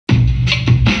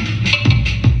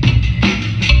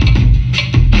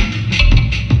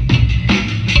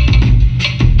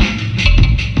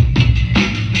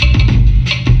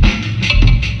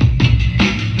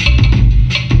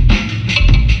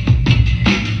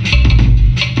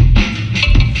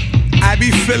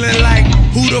feeling like,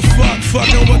 who the fuck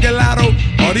fucking with Gallardo?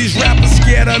 All these rappers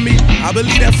scared of me. I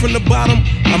believe that from the bottom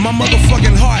of my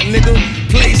motherfucking heart, nigga.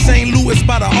 Play St. Louis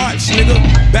by the arch, nigga.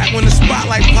 Back when the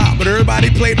spotlight popped, but everybody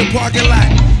played the parking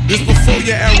lot. This before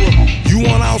your era. You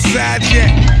on outside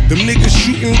yet? Them niggas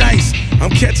shooting dice.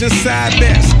 I'm catching side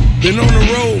bets. Been on the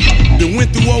road. Then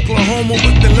went through Oklahoma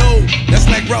with the load. That's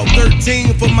like Route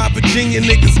 13 for my Virginia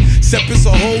niggas. Except it's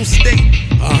a whole state,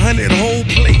 100 whole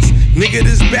plates. Nigga,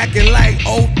 this back in like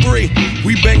 03.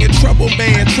 We banging Trouble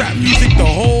Man, trap music the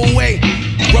whole way.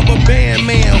 Rubber band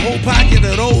man, whole pocket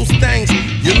of those things.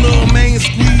 Your little main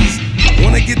squeeze.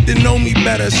 Wanna get to know me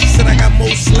better. She said I got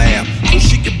more slab, so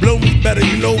she can blow me better.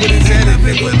 You know what it's headed,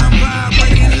 nigga. When I'm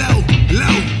vibrating low,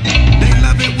 low. They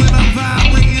love it when I'm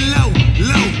vibrating low,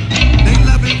 low. They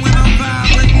love it when I'm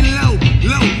vibrating low,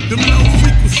 low. Them low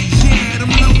frequencies, yeah,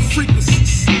 them low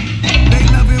frequencies. They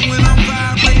love it when I'm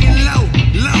vibrating low,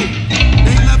 low.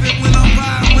 They love it when I'm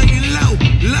vibrating low,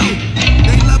 low.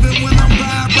 They love it when I'm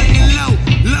vibrating low,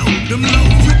 low. Them low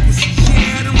frequencies,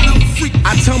 yeah, them low frequencies.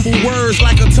 I tumble words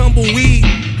like a tumbleweed.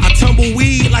 I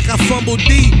tumbleweed like I fumble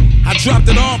D. I dropped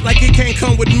it off like it can't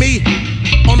come with me.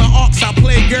 On the aux, I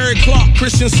played Gary Clark,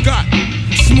 Christian Scott.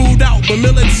 Smooth out, but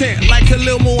militant like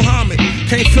Khalil Muhammad.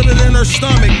 Can't feel it in her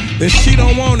stomach, then she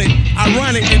don't want it.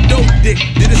 Ironic, the dope dick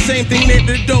did the same thing that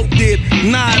the dope did.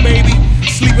 Nah, baby,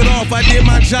 sleep it off, I did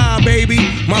my job, baby.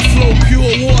 My flow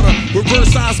pure water,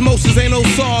 reverse osmosis, ain't no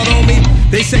salt on me.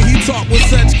 They say he talk with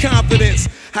such confidence.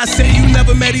 I say you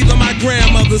never met either my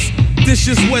grandmothers. This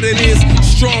is what it is.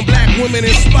 Strong black women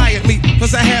inspired me.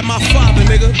 Plus I had my father,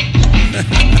 nigga.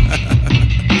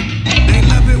 They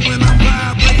love it when I'm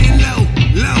vibrating low,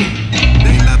 low.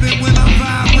 They love it when I'm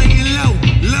vibrating low,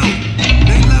 low.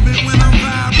 They love it when I'm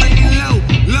vibrating low,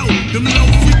 low. Them low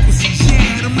frequencies,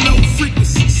 yeah, them low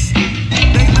frequencies.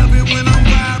 They love it when I'm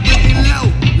vibrating low,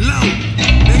 low.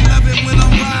 They love it when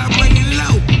I'm vibrating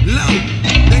low, low.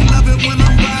 They love it when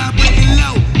I'm vibrating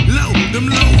low, low. Them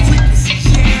low frequencies,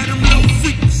 yeah, them low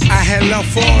frequencies. I had left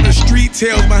for all the street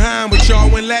tales behind, but y'all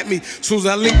wouldn't let me. Soon as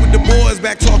I linked with the boys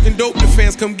back talking dope, the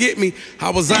fans come get me. I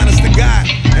was honest to God,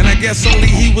 and I guess only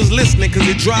he was listening, cause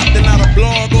it dropped and not a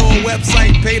blog or a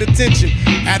website paid attention.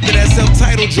 After that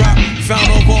self-title drop,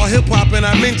 found off all hip-hop and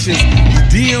I mentions the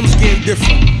DMs getting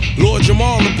different. Lord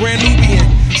Jamal, the brand Nubian,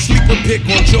 sleeper pick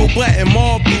on Joe Button,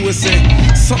 Mob through it, said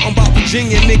something about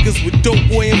Virginia niggas with dope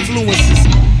boy influences.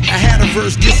 I had a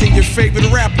verse dissing your favorite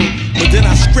rapper, but then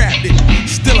I scrapped it.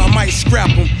 Still I might scrap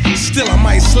him, still I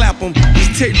might slap him. This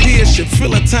tape here should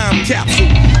fill a time capsule.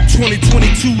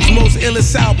 2022's most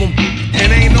illest album.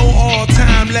 And ain't no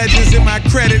all-time legends in my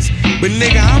credits, but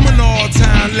nigga, I'm an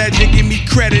all-time legend. Give me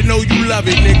credit, know you love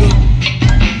it, nigga.